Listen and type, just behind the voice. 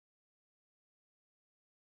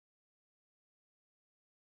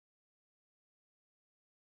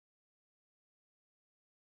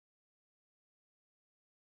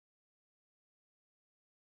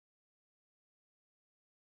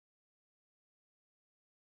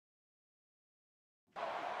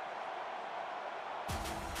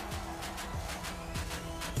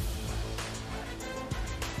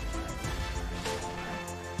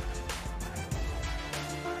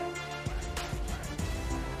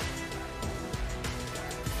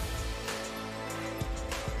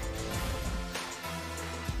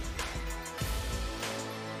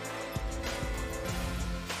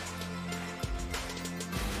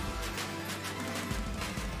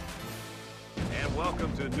And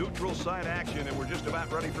welcome to neutral site action, and we're just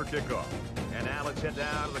about ready for kickoff. And now let's head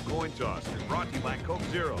down to the coin toss. It's brought to you by Coke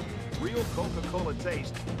Zero. Real Coca-Cola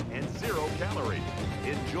taste and 0 calories.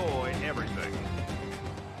 Enjoy everything.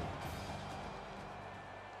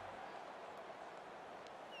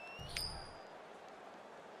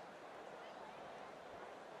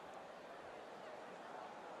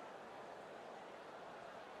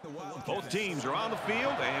 Both teams are on the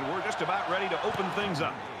field, and we're just about ready to open things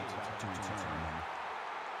up.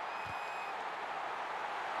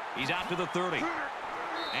 He's out to the 30.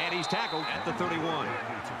 And he's tackled at the 31.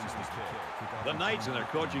 The Knights and their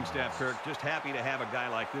coaching staff, Kirk, just happy to have a guy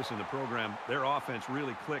like this in the program. Their offense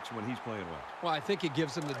really clicks when he's playing well. Well, I think it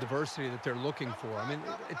gives them the diversity that they're looking for. I mean,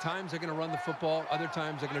 at times they're going to run the football. Other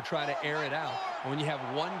times they're going to try to air it out. And when you have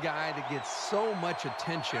one guy that gets so much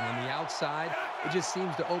attention on the outside, it just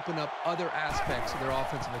seems to open up other aspects of their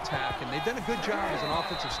offensive attack. And they've done a good job as an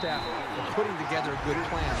offensive staff of putting together a good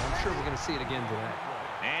plan. I'm sure we're going to see it again today.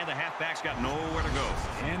 And the halfback's got nowhere to go.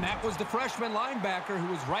 And that was the freshman linebacker who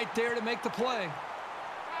was right there to make the play.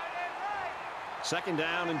 Second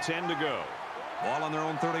down and 10 to go. Ball on their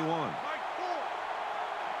own 31.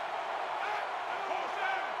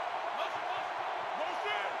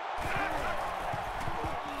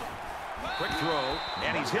 Quick throw,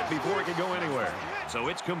 and he's hit before he could go anywhere. So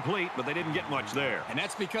it's complete, but they didn't get much there. And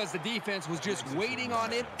that's because the defense was just waiting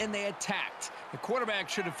on it, and they attacked. The quarterback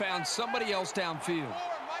should have found somebody else downfield.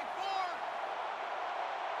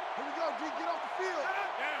 Here we go, D, get off the field.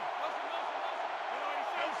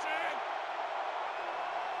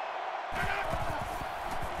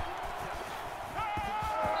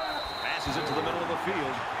 Passes it to the middle of the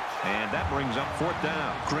field, and that brings up 4th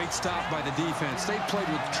down. Great stop by the defense. They played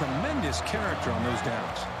with tremendous character on those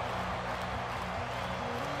downs.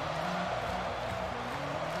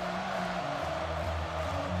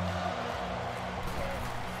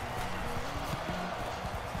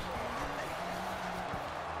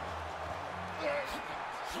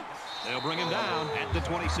 They'll bring him down at the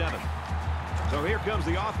 27. So here comes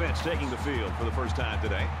the offense taking the field for the first time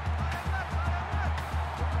today.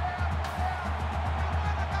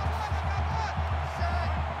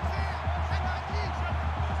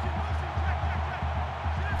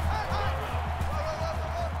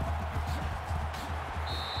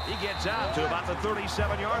 He gets out to about the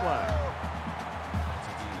 37-yard line.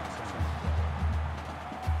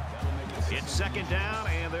 It's second down,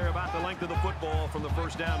 and they're about the length of the football from the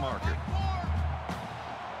first down marker.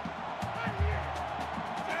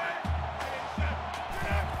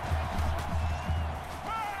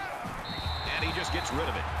 And he just gets rid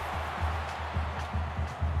of it.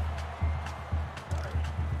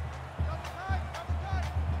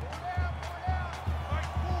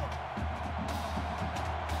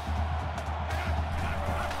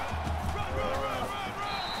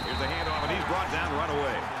 Here's the handoff, and he's brought down right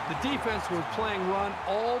away. The defense was playing run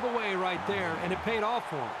all the way right there, and it paid off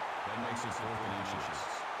for them. That makes it 4th inches.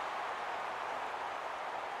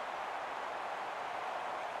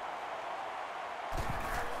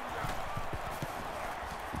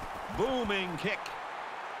 Booming kick.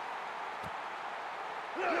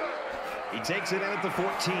 He takes it in at the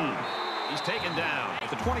 14. He's taken down at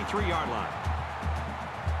the 23-yard line.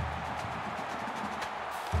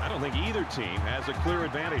 I don't think either team has a clear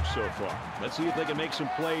advantage so far. Let's see if they can make some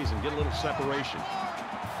plays and get a little separation.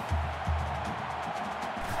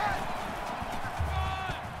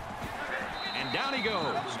 And down he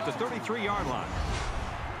goes at the 33-yard line.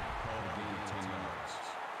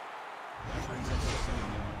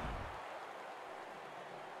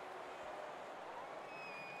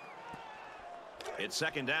 It's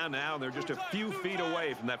second down now, and they're just a few feet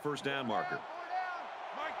away from that first down marker.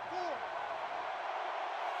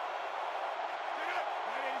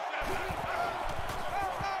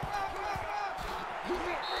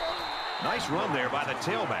 Nice run there by the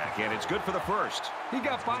tailback, and it's good for the first. He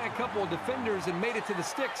got by a couple of defenders and made it to the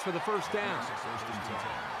sticks for the first down.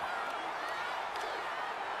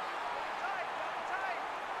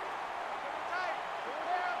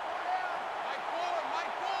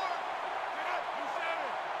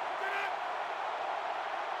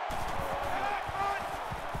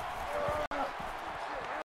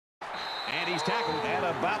 And he's tackled at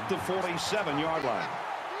about the 47-yard line.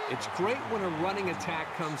 It's great when a running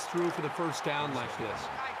attack comes through for the first down like this.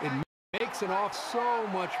 It makes it off so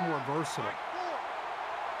much more versatile.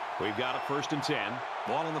 We've got it 1st and 10.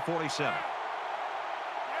 Ball on the 47.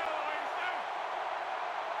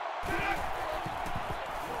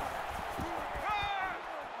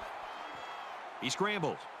 He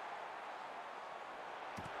scrambles.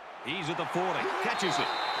 He's at the 40. Catches it.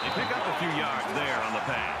 They pick up a few yards there on the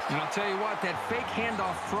pass. And I'll tell you what, that fake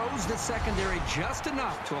handoff froze the secondary just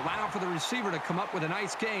enough to allow for the receiver to come up with a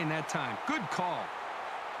nice gain that time. Good call.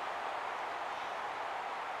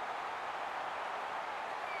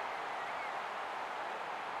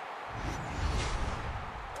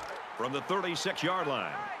 From the 36-yard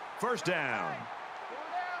line, first down.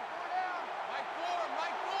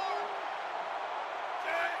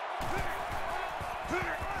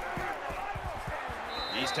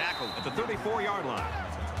 He's tackled at the 34-yard line.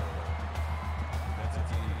 That's a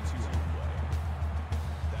 2 on the play.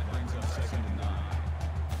 That brings up 2nd and 9.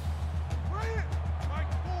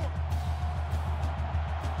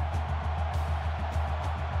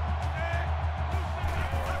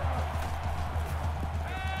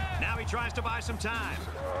 Now he tries to buy some time.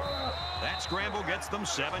 That scramble gets them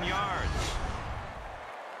 7 yards.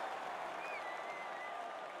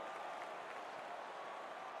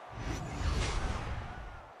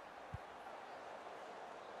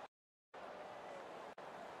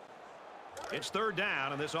 It's third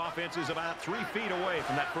down, and this offense is about 3 feet away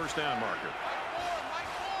from that first down marker.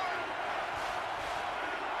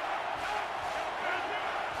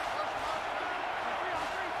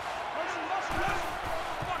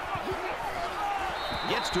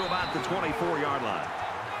 Gets to about the 24-yard line.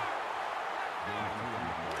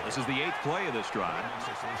 This is the 8th play of this drive.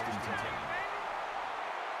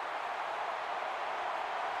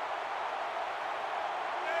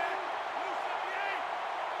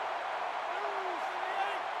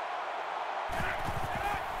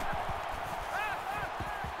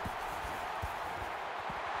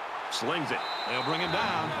 Slings it. They'll bring him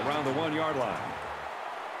down around the 1-yard line.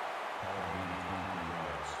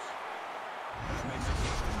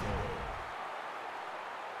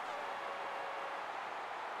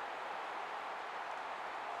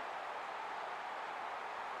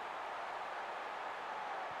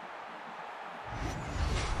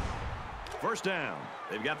 First down.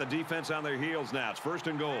 They've got the defense on their heels now. It's first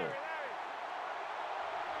and goal.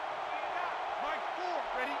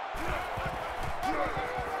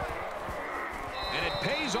 And it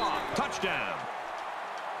pays off. Touchdown.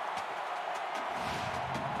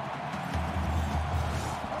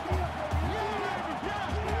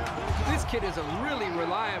 This kid is a really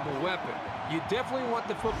reliable weapon. You definitely want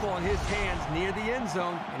the football in his hands near the end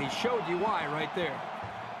zone, and he showed you why right there.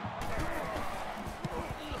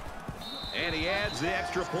 And he adds the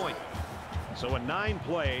extra point. So a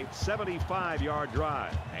 9-play, 75-yard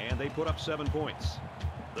drive. And they put up 7 points.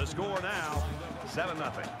 The score now,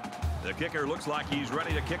 7-0. The kicker looks like he's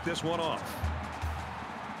ready to kick this one off.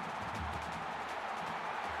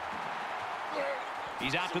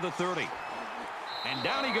 He's out to the 30. And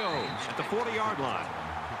down he goes at the 40-yard line.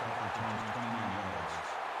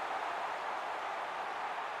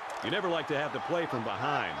 You never like to have to play from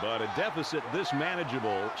behind, but a deficit this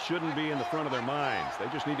manageable shouldn't be in the front of their minds. They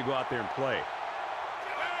just need to go out there and play.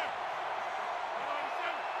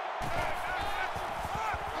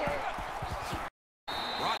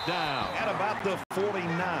 Brought down at about the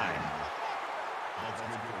 49.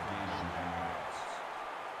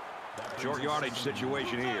 Short yardage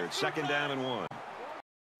situation here. It's 2nd down and 1.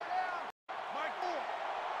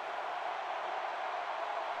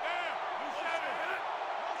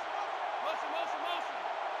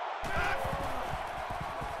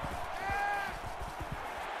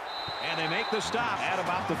 And they make the stop at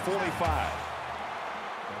about the 45.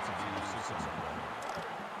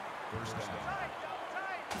 First down.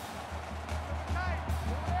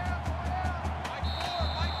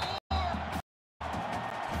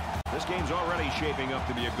 This game's already shaping up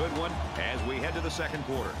to be a good one as we head to the second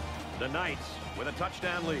quarter. The Knights with a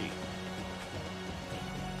touchdown lead.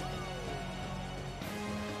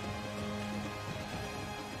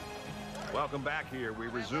 Welcome back here. We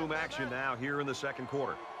resume action now here in the second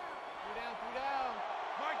quarter.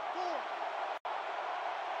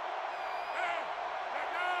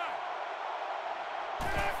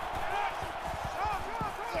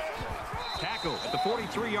 Tackle at the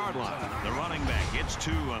 43-yard line. The running back gets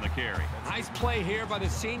 2 on the carry. Nice play here by the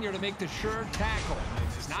senior to make the sure tackle.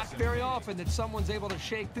 It's not very often that someone's able to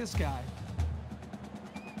shake this guy.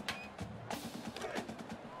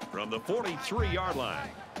 From the 43-yard line,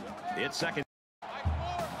 it's second.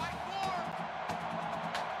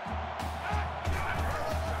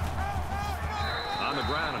 On the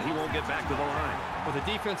ground, and he won't get back to the line. Well,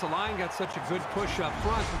 the defensive line got such a good push up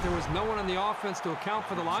front that there was no one on the offense to account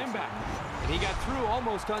for the linebacker. And he got through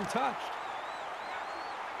almost untouched.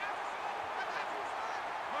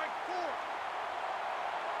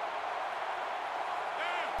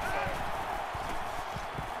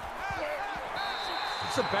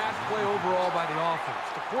 That's a bad play overall by the offense.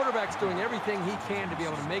 The quarterback's doing everything he can to be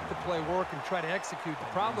able to make the play work and try to execute. The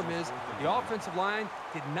problem is the offensive line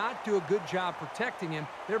did not do a good job protecting him.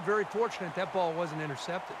 They're very fortunate that ball wasn't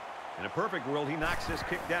intercepted. In a perfect world, he knocks this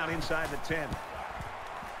kick down inside the 10.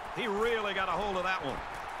 He really got a hold of that one.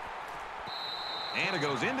 And it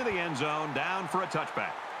goes into the end zone, down for a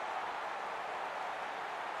touchback.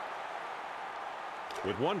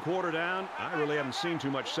 With one quarter down, I really haven't seen too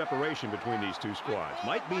much separation between these two squads.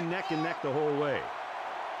 Might be neck and neck the whole way.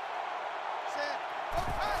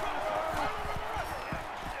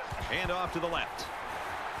 Hand off to the left.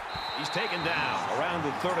 He's taken down around the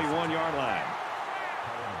 31-yard line.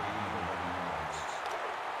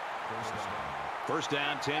 First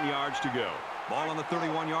down, 10 yards to go. Ball on the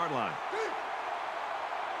 31-yard line.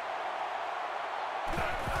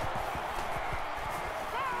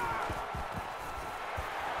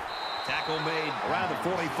 Tackle made around the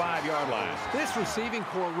 45-yard line. This receiving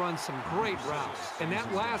core runs some great routes, and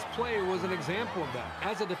that last play was an example of that.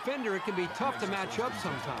 As a defender, it can be tough to match up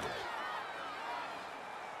sometimes.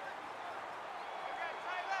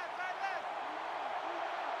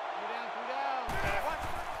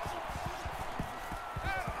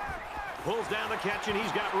 Pulls down the catch, and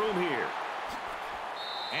he's got room here.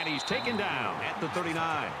 And he's taken down at the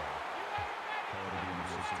 39.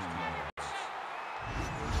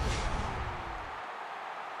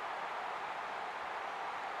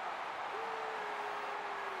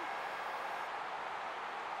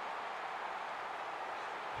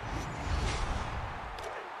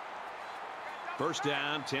 First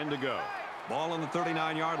down, 10 to go. Ball on the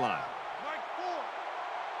 39-yard line.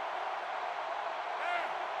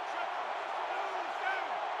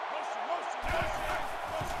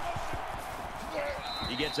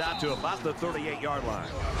 He gets out to about the 38-yard line.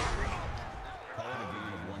 Call it a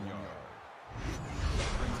gain of 1 yard. That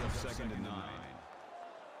brings up second and 9.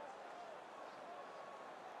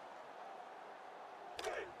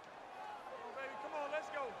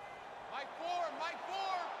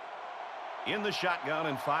 In the shotgun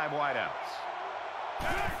and 5 wideouts.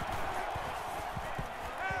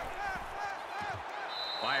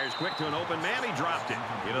 Fires quick to an open man. He dropped it.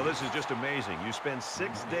 You know, this is just amazing. You spend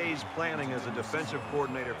 6 days planning as a defensive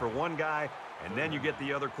coordinator for one guy, and then you get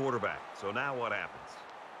the other quarterback. So now what happens?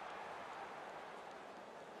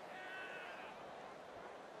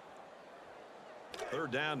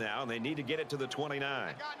 Third down now, and they need to get it to the 29.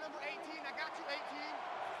 I got number 18. I got you, 18.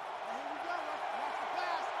 Here we go. Watch the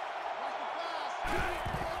pass. Watch the pass.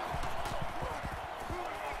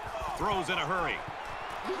 Throws in a hurry.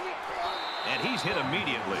 And he's hit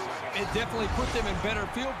immediately. It definitely put them in better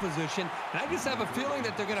field position. And I just have a feeling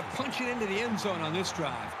that they're going to punch it into the end zone on this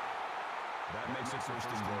drive. That makes it first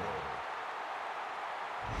and goal.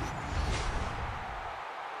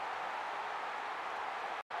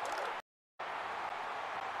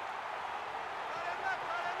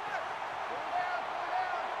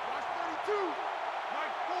 Watch 32.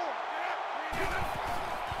 Mike 4.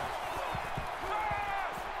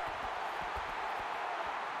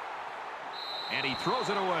 And he throws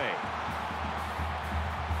it away.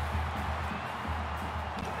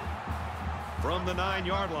 From the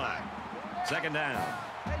 9-yard line. Second down.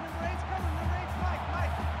 Hey, number 8's coming. Number 8's Mike.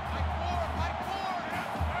 Mike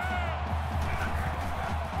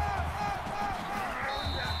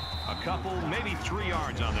 4. A couple, maybe 3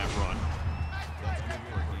 yards on that run. That's good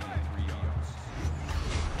for a gain of 3 yards.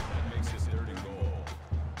 That makes it third and goal.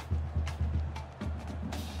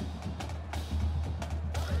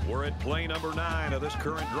 We're at play number 9 of this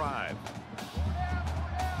current drive.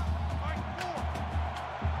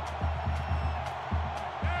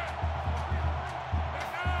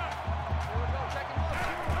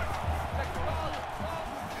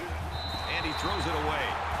 And he throws it away.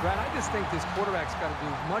 Brad, I just think this quarterback's got to do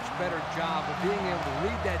a much better job of being able to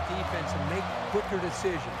read that defense and make quicker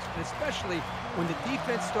decisions. And especially when the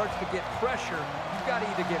defense starts to get pressure, you've got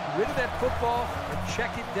to either get rid of that football or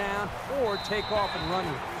check it down or take off and run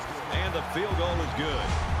with it. And the field goal is good.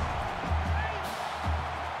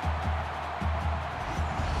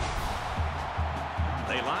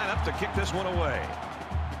 They line up to kick this one away.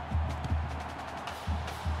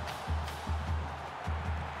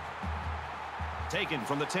 Taken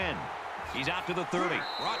from the 10. He's out to the 30.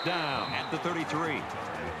 Brought down at the 33.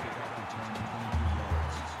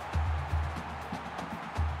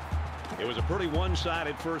 It was a pretty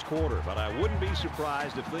one-sided first quarter, but I wouldn't be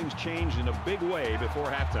surprised if things changed in a big way before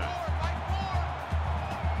halftime.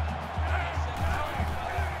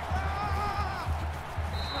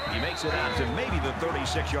 He makes it out to maybe the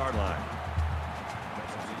 36-yard line.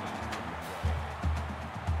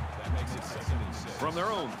 That makes it second and 6. From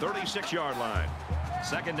their own 36-yard line.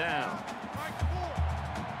 Second down.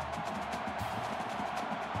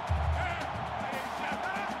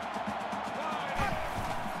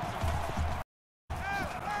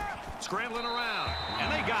 Scrambling around,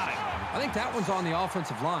 and they got it. I think that one's on the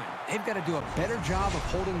offensive line. They've got to do a better job of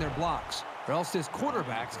holding their blocks, or else this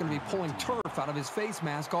quarterback's going to be pulling turf out of his face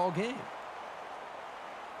mask all game.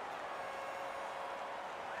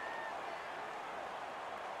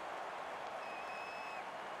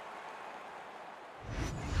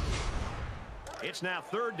 It's now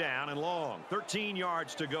third down and long. 13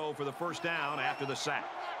 yards to go for the first down after the sack.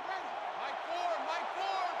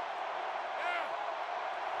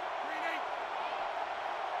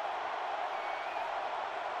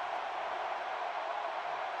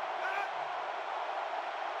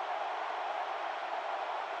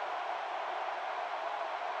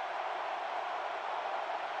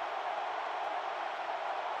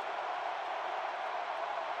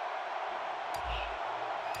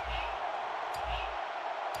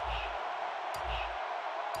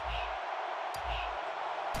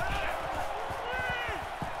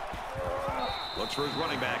 Looks for his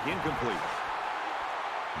running back, incomplete.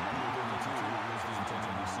 Number 32 is the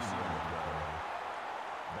intended receiver on the ball.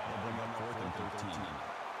 That'll bring up 4th and 13.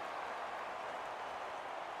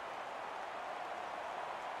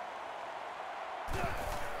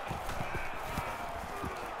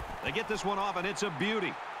 They get this one off, and it's a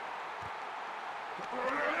beauty.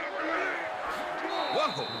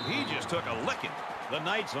 Whoa, he just took a licking. The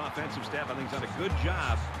Knights offensive staff, I think, has done a good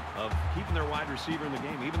job of keeping their wide receiver in the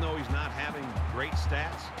game. Even though he's not having great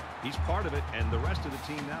stats, he's part of it, and the rest of the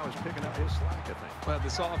team now is picking up his slack, I think. Well,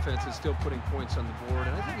 this offense is still putting points on the board,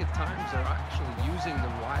 and I think at times they're actually using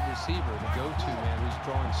the wide receiver, the go-to man who's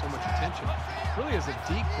drawing so much attention, really as a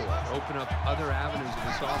decoy to open up other avenues of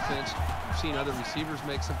this offense. We've seen other receivers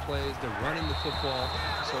make some plays. They're running the football,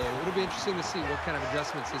 so it'll be interesting to see what kind of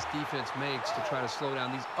adjustments this defense makes to try to slow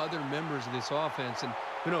down these other members of this offense, and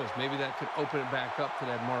who knows, maybe that could open it back up for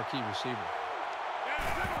that marquee receiver.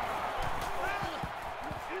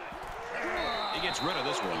 He gets rid of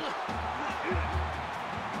this one.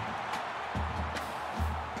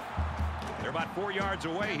 They're about 4 yards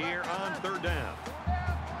away here on third down.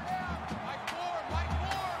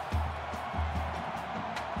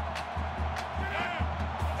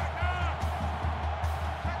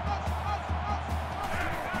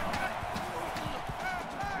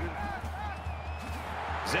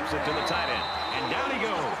 Zips it to the tight end, and down he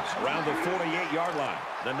goes around the 48-yard line.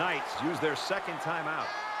 The Knights use their second timeout.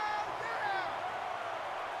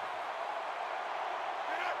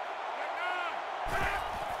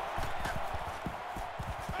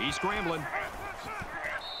 He's scrambling,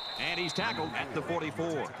 and he's tackled at the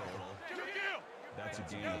 44. That's a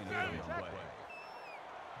gain of 3 on the play.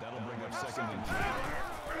 That'll bring up 2nd and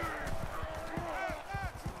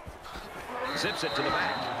 3. Zips it to the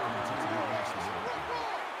back.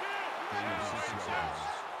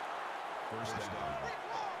 First down.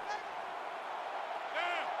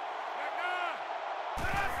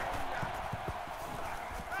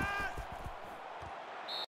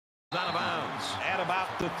 Out of bounds at about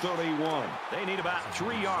the 31. They need about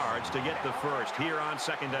 3 yards to get the first here on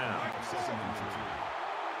second down. That's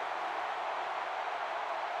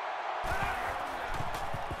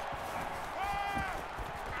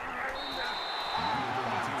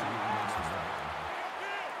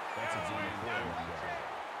a gain of 4 on the play.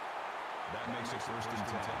 That makes it 1st and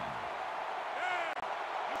 10.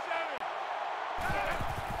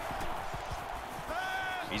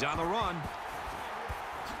 He's on the run.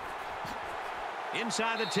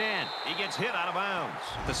 Inside the 10. He gets hit out of bounds.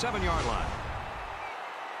 The 7-yard line.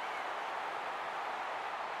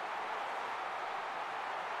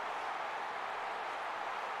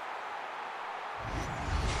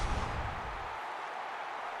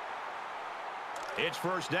 It's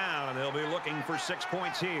first down, and they'll be looking for 6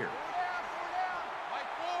 points here.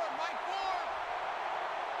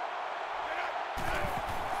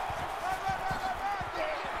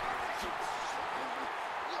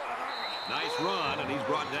 Nice run, and he's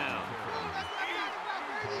brought down.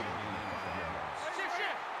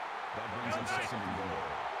 That brings him 2nd and goal.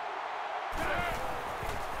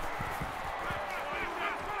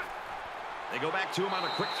 They go back to him on a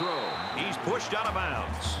quick throw. He's pushed out of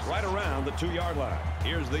bounds right around the 2-yard line.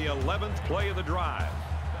 Here's the 11th play of the drive.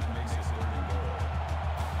 That makes it 3rd and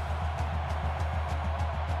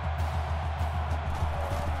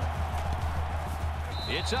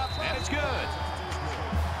goal. It's up, and it's good.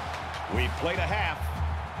 We've played a half.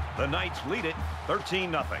 The Knights lead it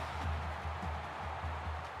 13-0.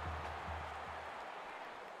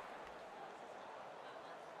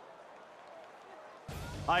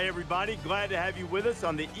 Hi, everybody. Glad to have you with us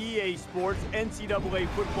on the EA Sports NCAA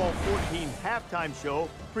Football 14 halftime show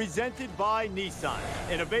presented by Nissan.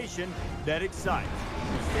 Innovation that excites.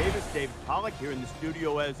 Chris Davis, David Pollack here in the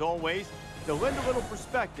studio as always to lend a little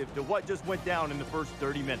perspective to what just went down in the first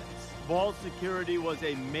 30 minutes. Ball security was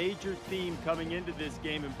a major theme coming into this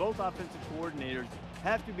game, and both offensive coordinators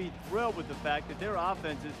have to be thrilled with the fact that their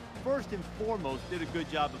offenses, first and foremost, did a good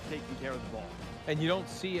job of taking care of the ball. And you don't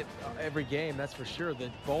see it every game, that's for sure, that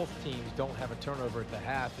both teams don't have a turnover at the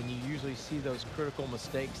half, and you usually see those critical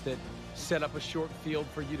mistakes that set up a short field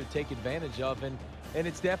for you to take advantage of, and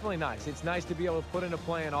it's definitely nice. It's nice to be able to put in a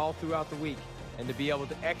plan all throughout the week and to be able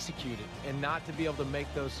to execute it and not to be able to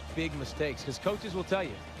make those big mistakes, because coaches will tell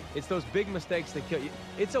you, it's those big mistakes that kill you.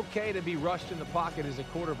 It's okay to be rushed in the pocket as a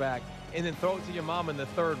quarterback and then throw it to your mom in the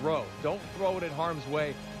third row. Don't throw it in harm's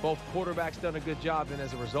way. Both quarterbacks done a good job, and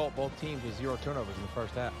as a result, both teams with 0 turnovers in the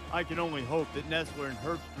first half. I can only hope that Nessler and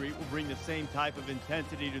Herbstreit will bring the same type of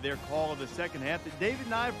intensity to their call of the second half that David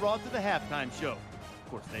and I brought to the halftime show. Of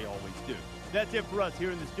course, they always do. That's it for us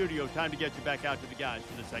here in the studio. Time to get you back out to the guys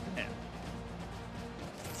for the second half.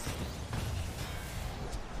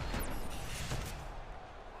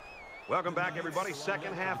 Welcome back, everybody.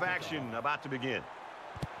 Second half action about to begin.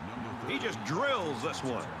 He just drills this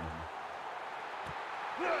one.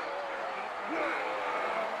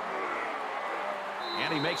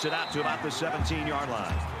 And he makes it out to about the 17-yard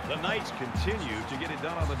line. The Knights continue to get it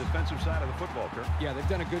done on the defensive side of the football, Kirk. Yeah, they've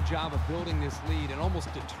done a good job of building this lead and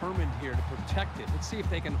almost determined here to protect it. Let's see if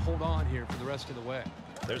they can hold on here for the rest of the way.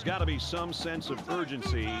 There's got to be some sense of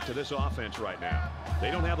urgency to this offense right now.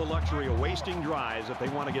 They don't have the luxury of wasting drives if they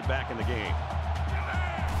want to get back in the game.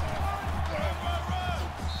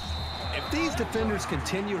 If these defenders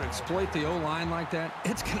continue to exploit the O-line like that,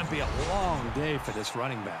 it's going to be a long day for this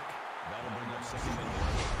running back.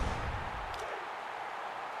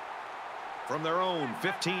 From their own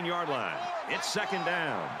 15-yard line, it's second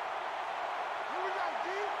down.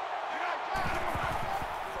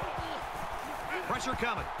 Pressure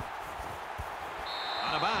coming.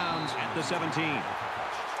 Out of bounds at the 17.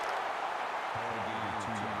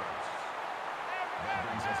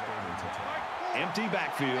 Empty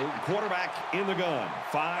backfield, quarterback in the gun.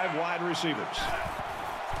 5 wide receivers.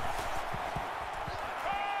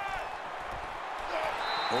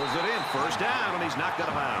 Pulls it in, first down, and he's knocked out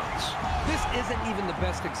of bounds. This isn't even the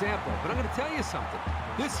best example, but I'm going to tell you something.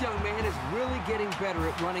 This young man is really getting better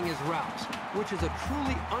at running his routes, which is a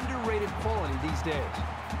truly underrated quality these days.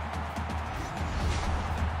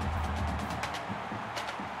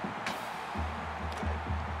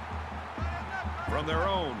 From their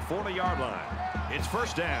own 40-yard line, it's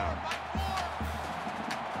first down.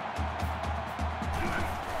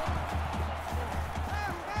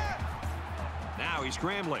 Now he's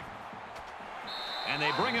scrambling. And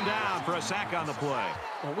they bring him down for a sack on the play.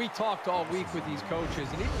 Well, we talked all week with these coaches,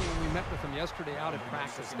 and even when we met with them yesterday out at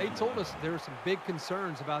practice, they told us there were some big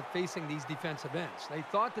concerns about facing these defensive ends. They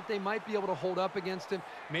thought that they might be able to hold up against him,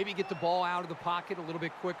 maybe get the ball out of the pocket a little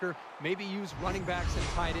bit quicker, maybe use running backs and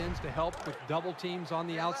tight ends to help with double teams on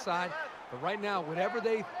the outside. But right now, whatever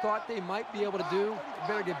they thought they might be able to do, they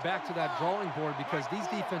better get back to that drawing board because these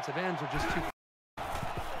defensive ends are just too.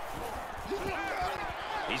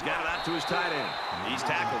 He's got it out to his tight end. He's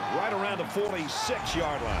tackled right around the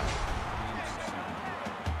 46-yard line.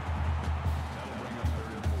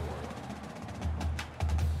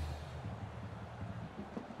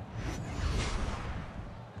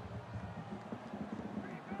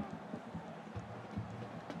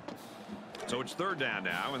 So it's third down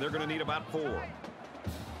now, and they're going to need about 4.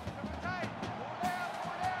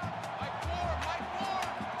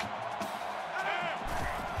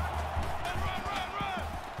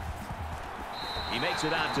 He makes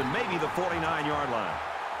it out to maybe the 49-yard line.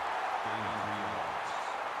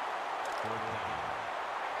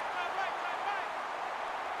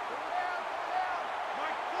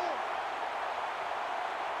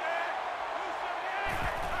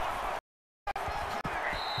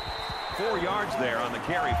 4 yards there on the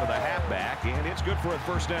carry for the halfback, and it's good for a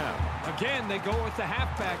first down. Again, they go with the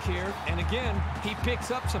halfback here, and again, he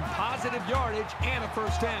picks up some positive yardage and a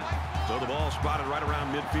first down. So the ball spotted right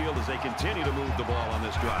around midfield as they continue to move the ball on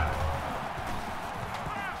this drive.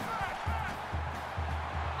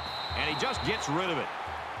 And he just gets rid of it.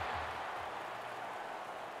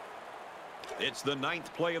 It's the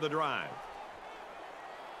 9th play of the drive.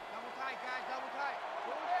 Double tight, guys, double tight.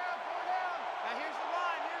 Pull down, pull down. Now here's the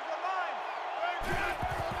line,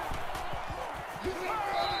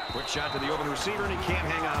 Quick shot to the open receiver, and he can't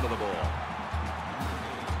hang on to the ball.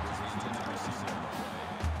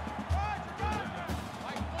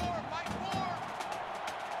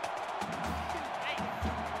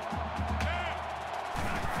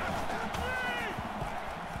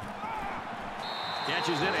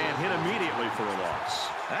 Catches it and hit immediately for a loss.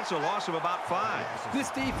 That's a loss of about 5.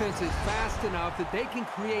 This defense is fast enough that they can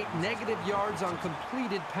create negative yards on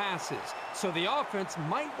completed passes. So the offense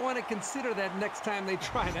might want to consider that next time they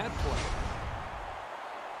try that play.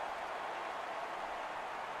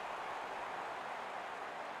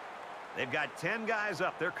 They've got 10 guys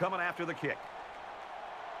up. They're coming after the kick.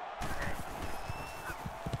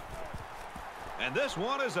 And this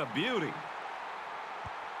one is a beauty.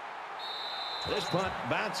 This punt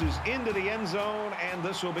bounces into the end zone, and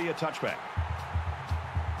this will be a touchback.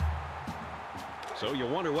 So you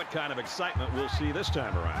wonder what kind of excitement we'll see this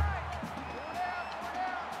time around.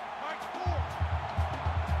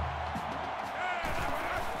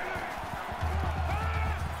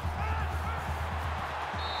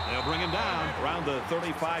 They'll bring him down around the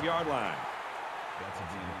 35-yard line. That's a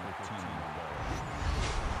gain of 15 on the ball.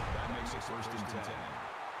 That makes it first and 10.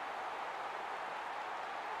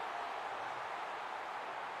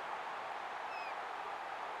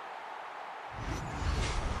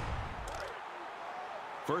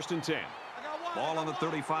 First and 10. Ball on the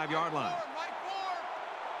 35-yard line.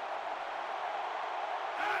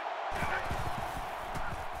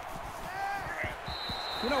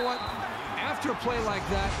 You know what? After a play like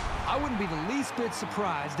that, I wouldn't be the least bit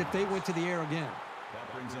surprised if they went to the air again.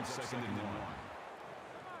 That brings up second and 1.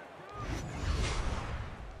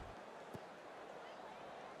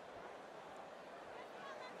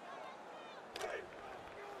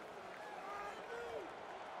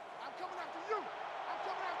 I'm coming after you. I'm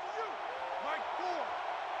coming after you. Mike 4.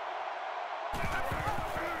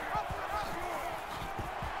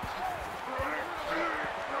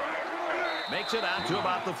 Makes it out to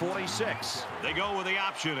about the 46. They go with the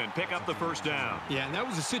option and pick up the first down. Yeah, and that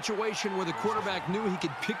was a situation where the quarterback knew he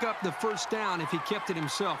could pick up the first down if he kept it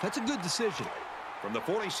himself. That's a good decision. From the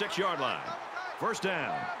 46-yard line. First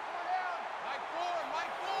down. Mike 4.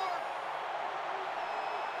 Mike 4.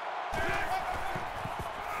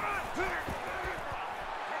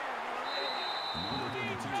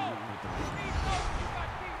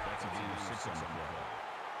 That's a gain of 6 on the ball.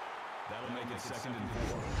 That'll make it second and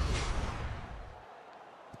 4.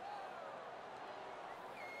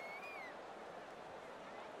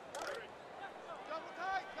 Double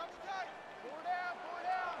tight. Double tight. 4 down. 4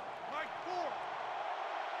 down. Mike 4.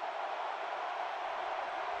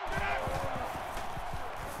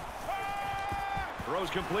 Throws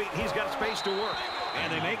complete. He's got space to work.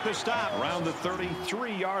 And they make the stop around the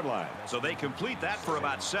 33-yard line. So they complete that for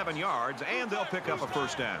about 7 yards, and they'll pick up a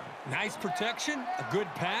first down. Nice protection, a good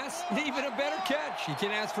pass, and even a better catch. You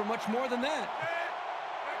can't ask for much more than that.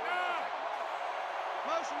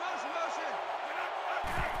 Motion, motion, motion.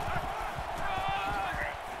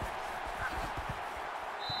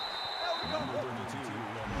 Number 32 on the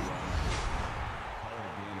run. Call a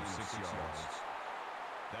gain of 6 yards.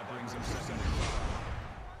 That brings him second and 5.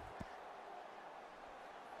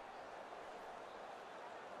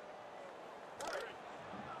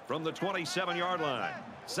 From the 27-yard line.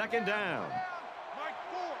 Second down. Mike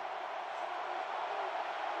 4.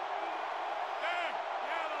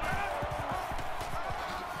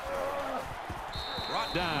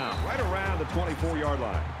 Brought down right around the 24-yard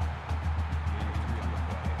line.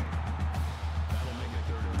 That'll make it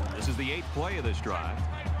third and 1. This is the 8th play of this drive.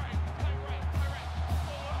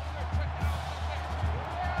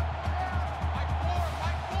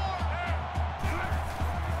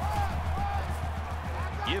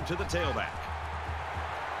 Give to the tailback.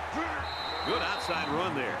 Good outside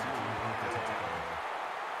run there.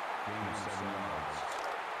 Gain of 7 yards.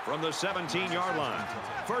 From the 17-yard line.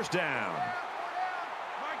 First down.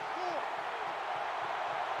 Mike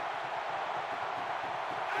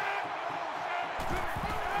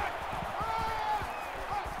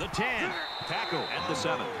 4. The 10. Tackle at the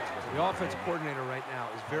 7. The offense coordinator right now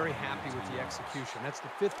is very happy with the execution. That's the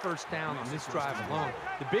 5th first down on this drive alone.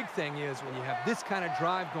 The big thing is when you have this kind of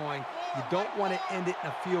drive going, you don't want to end it in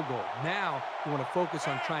a field goal. Now you want to focus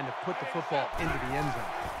on trying to put the football into the end zone.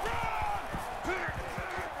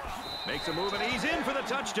 Makes a move, and he's in for the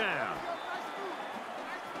touchdown.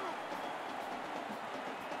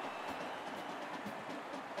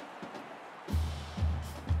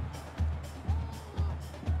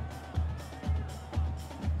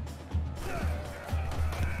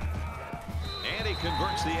 And he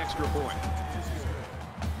converts the extra point.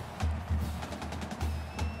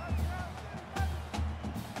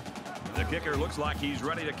 The kicker looks like he's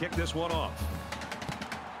ready to kick this one off.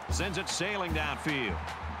 Sends it sailing downfield.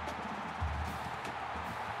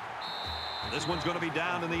 This one's going to be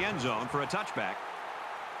down in the end zone for a touchback.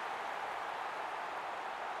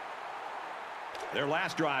 Their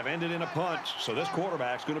last drive ended in a punt, so this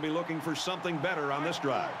quarterback's going to be looking for something better on this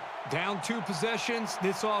drive. Down 2 possessions,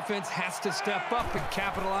 this offense has to step up and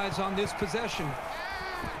capitalize on this possession.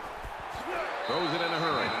 Throws it in a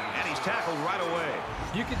hurry, and he's tackled right away.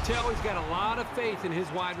 You can tell he's got a lot of faith in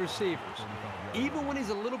his wide receivers. Even when he's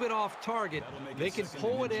a little bit off target, they can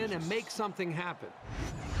pull it in and make something happen.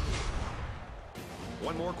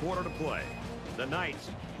 One more quarter to play. The Knights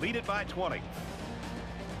lead it by 20.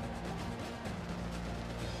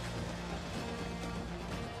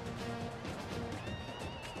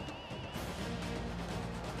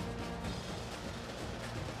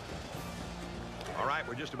 All right,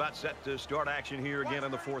 we're just about set to start action here again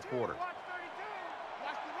in the fourth quarter. Watch 32.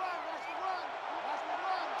 Watch the run. Watch the run. Watch the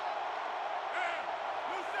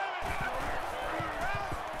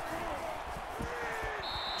run.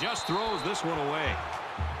 Just throws this one away.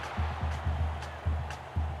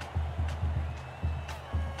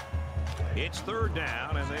 It's third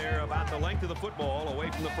down, and they're about the length of the football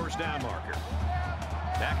away from the first down marker.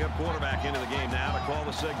 Backup quarterback into the game now to call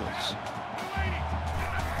the signals.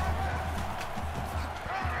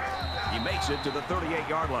 He makes it to the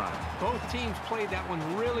 38-yard line. Both teams played that one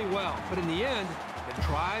really well, but in the end, the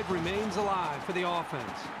drive remains alive for the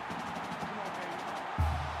offense.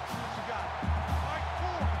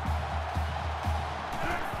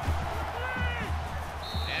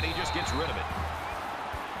 And he just gets rid of it.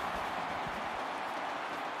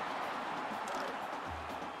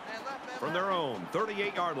 From their own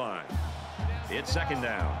 38-yard line, it's second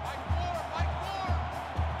down.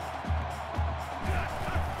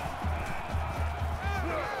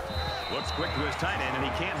 Looks quick to his tight end, and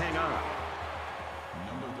he can't hang on.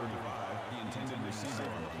 Number 35, the intended receiver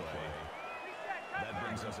on the play. That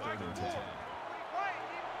brings us 3rd and 10.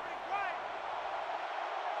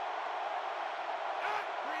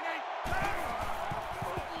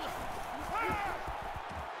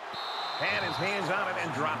 Had his hands on it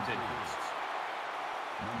and dropped it.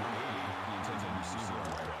 Number 80, the intended receiver on the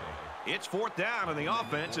play. It's 4th down, and the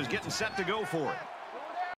offense is getting set to go for it.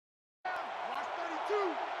 Watch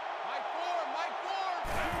 32. Mike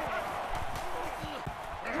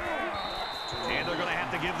 4. And they're going to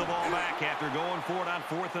have to give the ball back after going for it on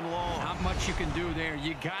 4th and long. Not much you can do there.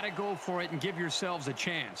 You got to go for it and give yourselves a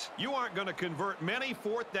chance. You aren't going to convert many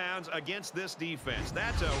 4th downs against this defense.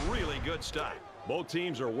 That's a really good stop. Both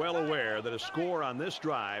teams are well aware that a score on this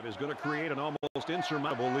drive is going to create an almost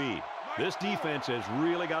insurmountable lead. This defense has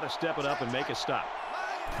really got to step it up and make a stop.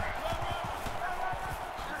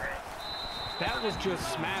 That was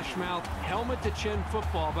just smash-mouth, helmet-to-chin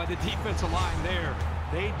football by the defensive line there.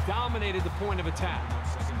 They dominated the point of attack.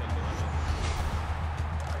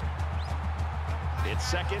 It's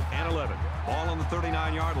 2nd and 11. Ball on the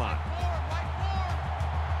 39-yard line.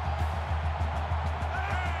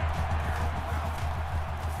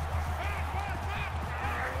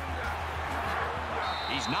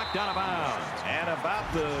 He's knocked out of bounds at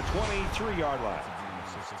about the 23-yard line.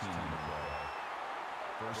 16 on the play.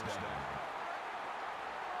 First down.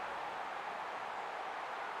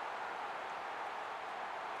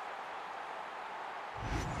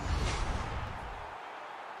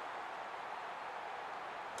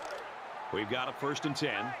 We've got a 1st and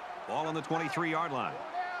 10. Ball on the 23-yard line.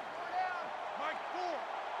 Mike 4.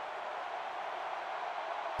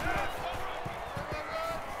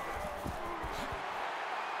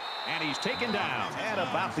 And he's taken down at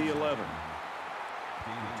about the 11. Gain of 12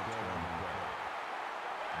 on the play.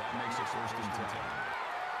 That makes it 1st and 10.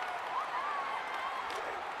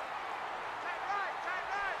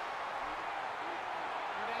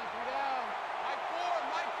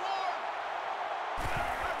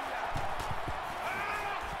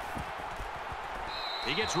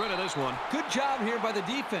 He gets rid of this one. Good job here by the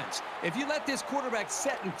defense. If you let this quarterback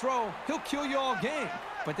set and throw, he'll kill you all game.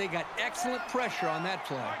 But they got excellent pressure on that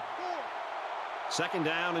play. 2nd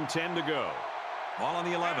down and 10 to go. Ball on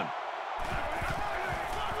the 11.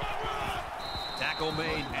 Tackle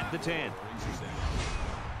made at the 10. Brings us down.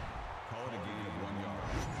 Call it a gain of 1 yard.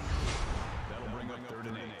 That'll bring up 3rd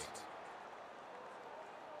and 8.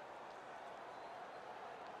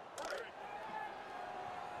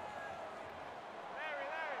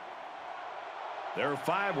 There are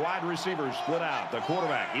 5 wide receivers split out. The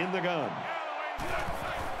quarterback in the gun.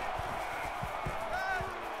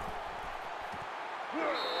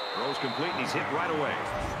 Throws complete, and he's hit right away.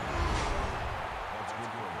 That's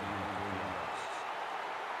good for a gain of 4 yards.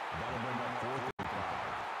 That'll bring up 4th and 5.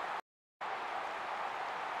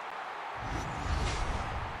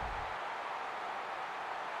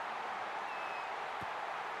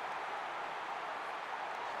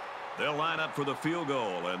 They'll line up for the field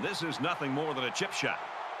goal, and this is nothing more than a chip shot.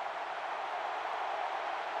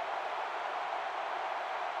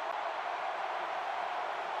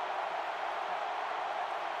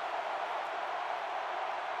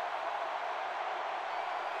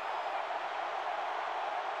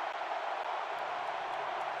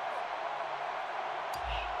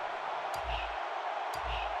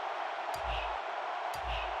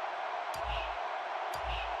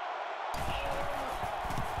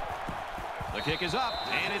 The kick is up,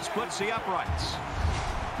 and it splits the uprights.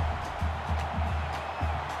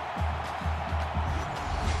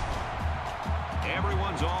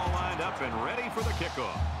 Everyone's all lined up and ready for the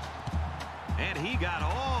kickoff. And he got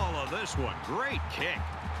all of this one. Great kick.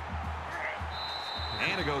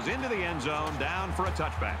 And it goes into the end zone, down for a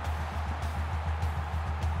touchback.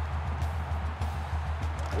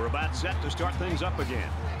 We're about set to start things up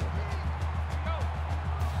again.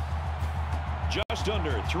 Just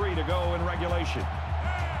under 3 to go in regulation.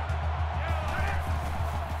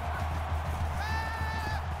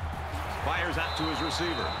 Fires out to his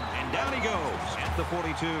receiver, and down he goes at the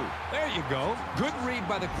 42. There you go. Good read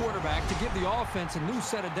by the quarterback to give the offense a new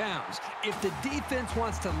set of downs. If the defense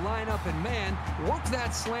wants to line up in man, work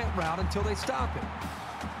that slant route until they stop it.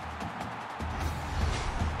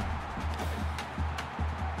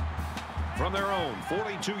 From their own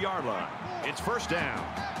 42-yard line, it's first down.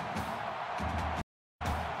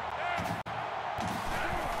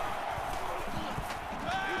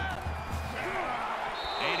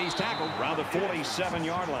 And he's tackled around the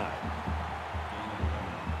 47-yard line.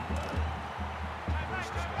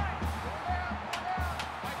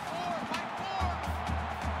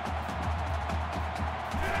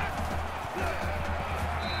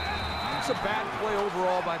 It's a bad play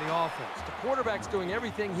overall by the offense. The quarterback's doing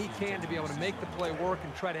everything he can to be able to make the play work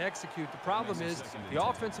and try to execute. The problem is the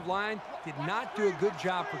offensive line did not do a good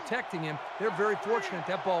job protecting him. They're very fortunate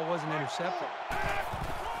that ball wasn't intercepted.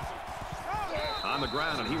 On the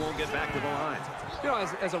ground, and he won't get back to the line. You know,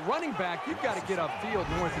 as a running back, you've got to get upfield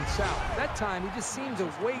north and south. That time, he just seemed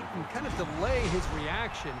to wait and kind of delay his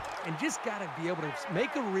reaction and just got to be able to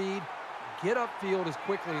make a read, get upfield as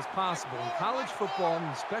quickly as possible. In college football, and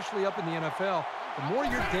especially up in the NFL, the more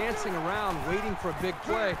you're dancing around waiting for a big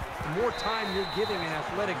play, the more time you're giving an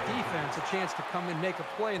athletic defense a chance to come and make a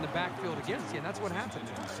play in the backfield against you, and that's what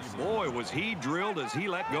happened. Boy, was he drilled as he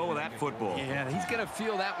let go of that football. Yeah, he's going to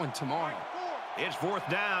feel that one tomorrow. It's fourth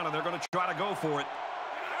down, and they're going to try to go for it.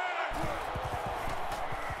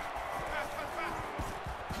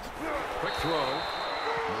 Quick throw.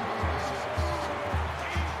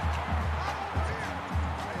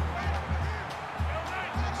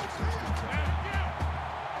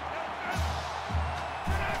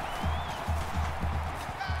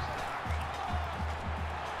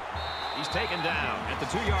 He's taken down at the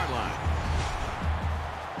 2-yard line.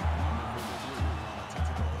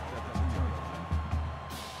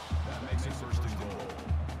 That makes it first and goal.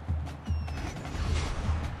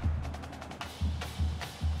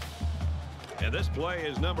 And this play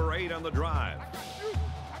is number 8 on the drive.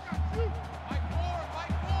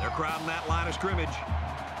 They're crowding that line of scrimmage.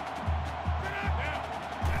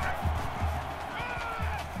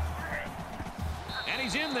 And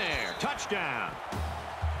he's in there. Touchdown.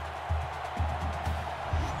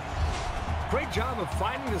 Great job of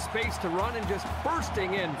finding the space to run and just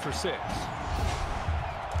bursting in for 6.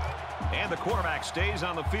 And the quarterback stays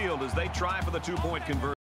on the field as they try for the 2-point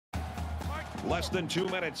conversion. Less than 2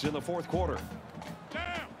 minutes in the fourth quarter.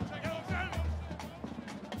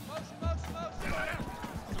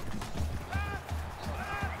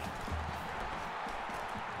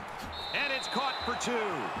 And it's caught for 2.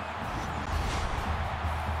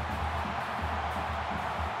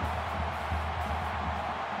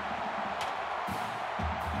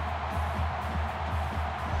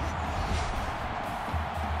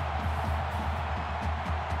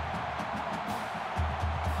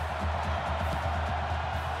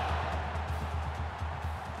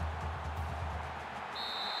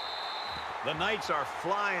 The Knights are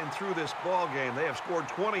flying through this ball game. They have scored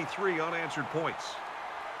 23 unanswered points.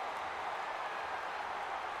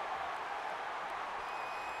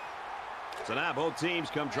 So now both teams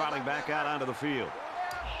come trotting back out onto the field.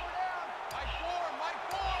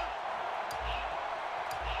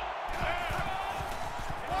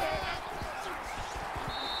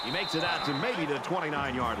 He makes it out to maybe the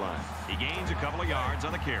 29-yard line. He gains a couple of yards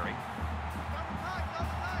on the carry.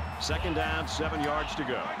 Second down, 7 yards to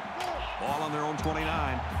go. Ball on their own 29.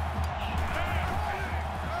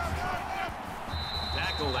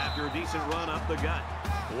 Tackled after a decent run up the gut.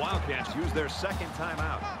 The Wildcats use their second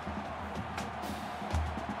timeout.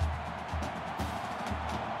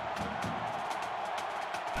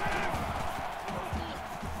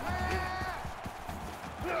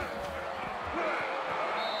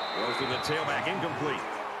 Goes to the tailback, incomplete.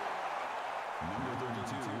 Number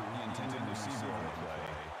 32, the intended receiver on the play.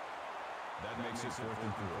 That makes it 4th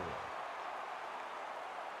and 4.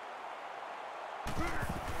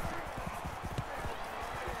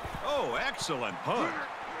 Oh, excellent punt.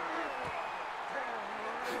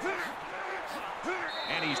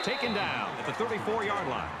 And he's taken down at the 34-yard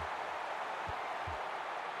line.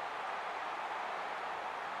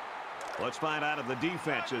 Let's find out if the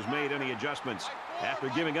defense has made any adjustments after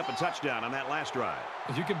giving up a touchdown on that last drive.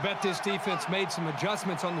 You can bet this defense made some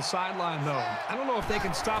adjustments on the sideline, though. I don't know if they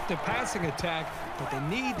can stop the passing attack, but they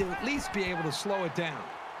need to at least be able to slow it down.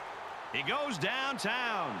 He goes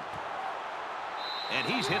downtown. And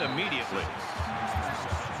he's hit immediately.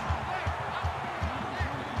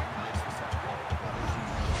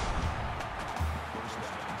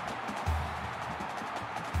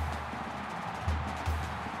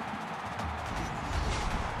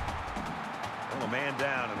 Well, a man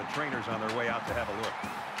down, and the trainers on their way out to have a look.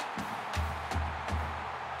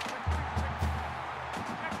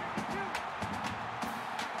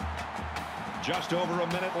 Just over a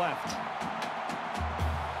minute left.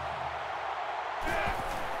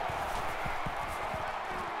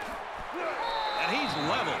 And he's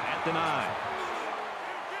level at the 9.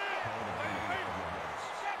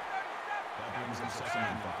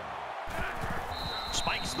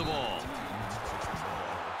 Spikes the ball.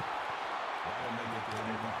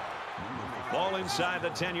 Ball inside the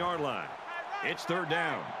 10-yard line. It's 3rd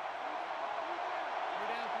down.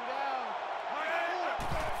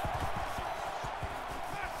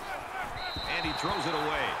 And he throws it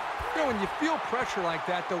away. You know, when you feel pressure like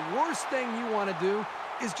that, the worst thing you want to do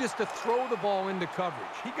is just to throw the ball into coverage.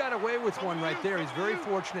 He got away with one right there. He's very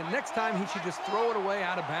fortunate. Next time, he should just throw it away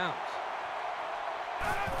out of bounds.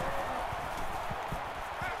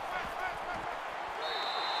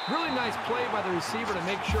 Really nice play by the receiver to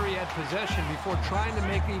make sure he had possession before trying to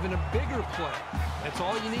make even a bigger play. That's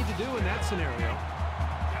all you need to do in that scenario.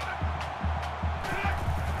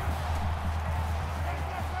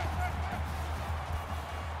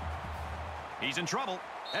 He's in trouble,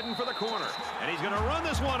 heading for the corner, and he's going to run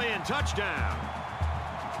this one in. Touchdown.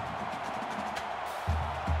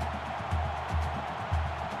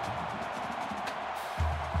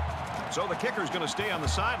 So the kicker's going to stay on the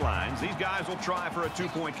sidelines. These guys will try for a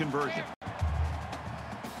 2-point conversion.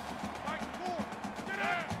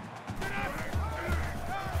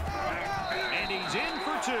 And he's in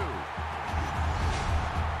for 2.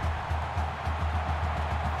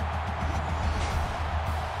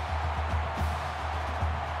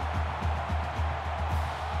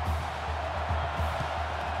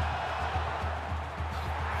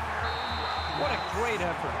 What a great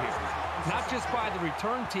effort here. Not just by the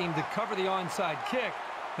return team to cover the onside kick,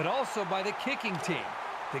 but also by the kicking team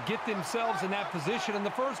to get themselves in that position in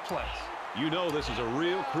the first place. You know this is a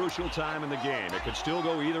real crucial time in the game. It could still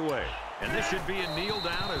go either way. And this should be a kneel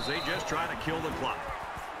down as they just try to kill the clock.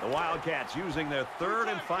 The Wildcats using their 3rd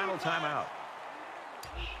and final timeout.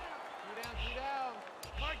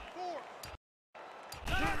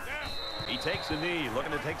 He takes a knee,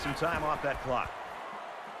 looking to take some time off that clock.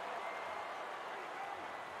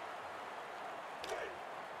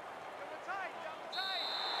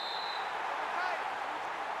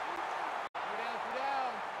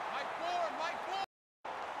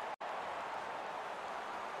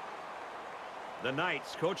 The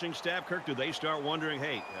Knights coaching staff, Kirk, do they start wondering,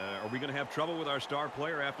 hey, are we going to have trouble with our star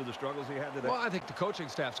player after the struggles he had today? Well, I think the coaching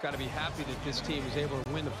staff's got to be happy that this team was able to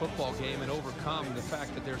win the football game and overcome the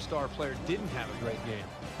fact that their star player didn't have a great game.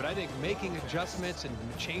 But I think making adjustments and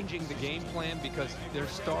changing the game plan because their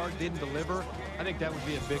star didn't deliver, I think that would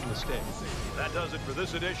be a big mistake. That does it for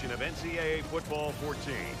this edition of NCAA Football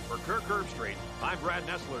 14. For Kirk Herbstreit, I'm Brad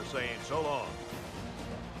Nessler saying so long.